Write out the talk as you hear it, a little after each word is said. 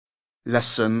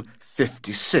Lesson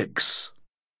 56.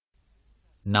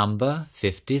 Number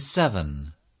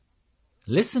 57.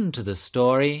 Listen to the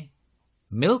story,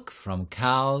 Milk from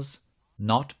Cows,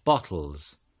 Not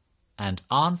Bottles, and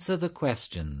answer the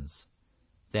questions.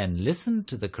 Then listen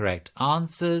to the correct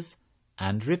answers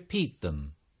and repeat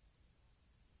them.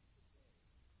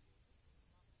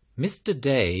 Mr.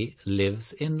 Day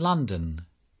lives in London.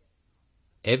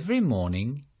 Every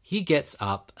morning he gets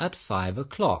up at 5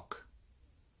 o'clock.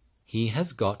 He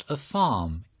has got a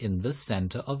farm in the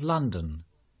centre of London.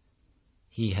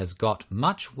 He has got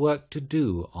much work to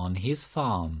do on his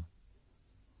farm.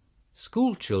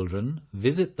 School children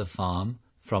visit the farm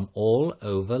from all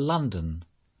over London.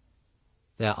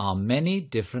 There are many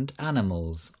different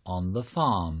animals on the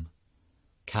farm: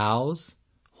 cows,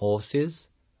 horses,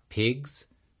 pigs,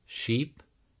 sheep,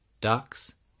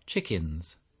 ducks,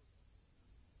 chickens.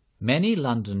 Many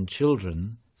London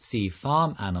children see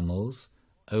farm animals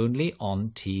only on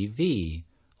TV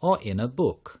or in a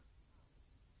book.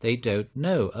 They don't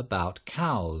know about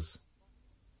cows.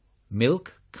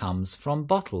 Milk comes from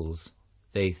bottles,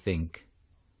 they think.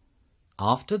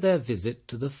 After their visit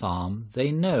to the farm, they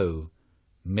know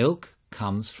milk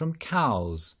comes from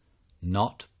cows,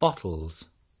 not bottles.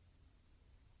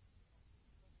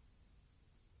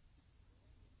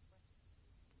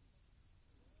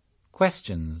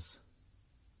 Questions.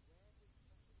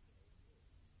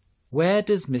 Where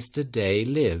does Mr. Day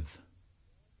live?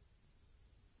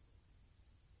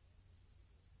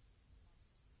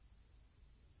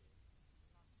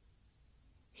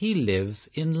 He lives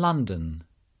in London.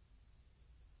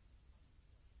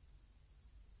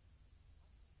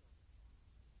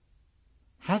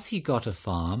 Has he got a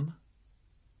farm?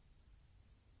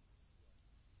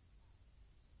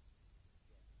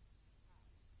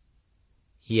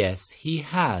 Yes, he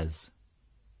has.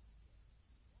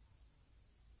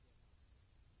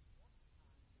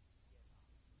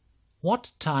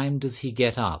 What time does he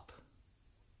get up?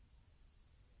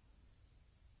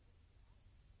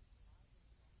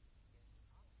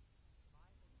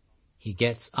 He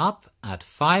gets up at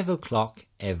 5 o'clock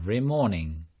every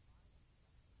morning.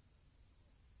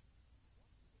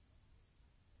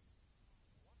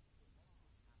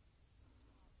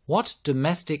 What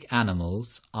domestic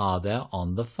animals are there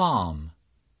on the farm?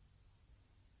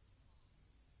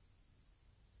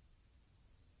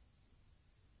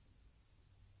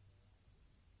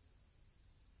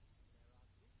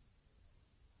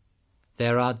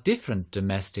 There are different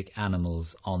domestic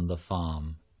animals on the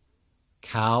farm: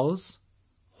 cows,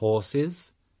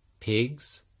 horses,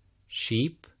 pigs,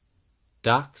 sheep,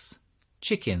 ducks,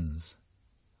 chickens.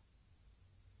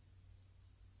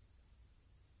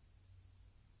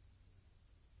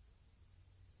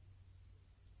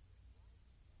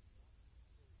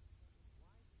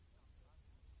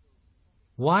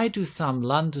 Why do some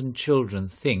London children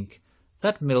think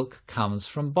that milk comes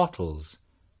from bottles,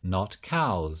 not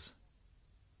cows?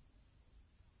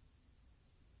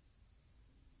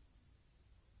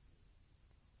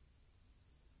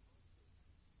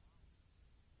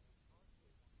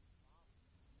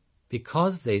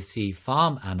 Because they see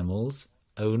farm animals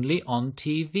only on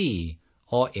TV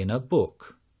or in a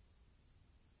book.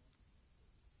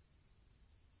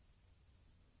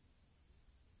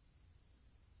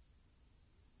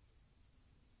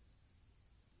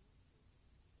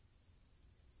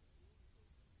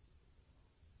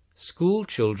 School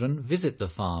children visit the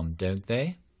farm, don't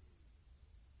they?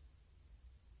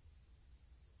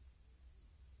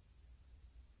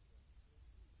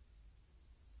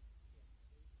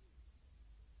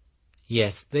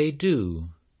 Yes, they do.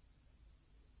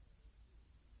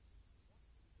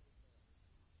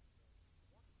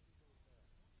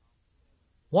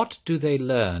 What do they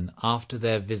learn after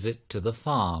their visit to the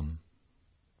farm?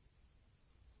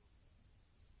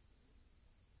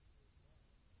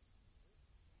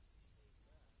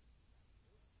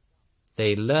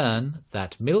 They learn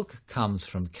that milk comes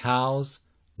from cows,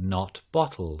 not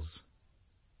bottles.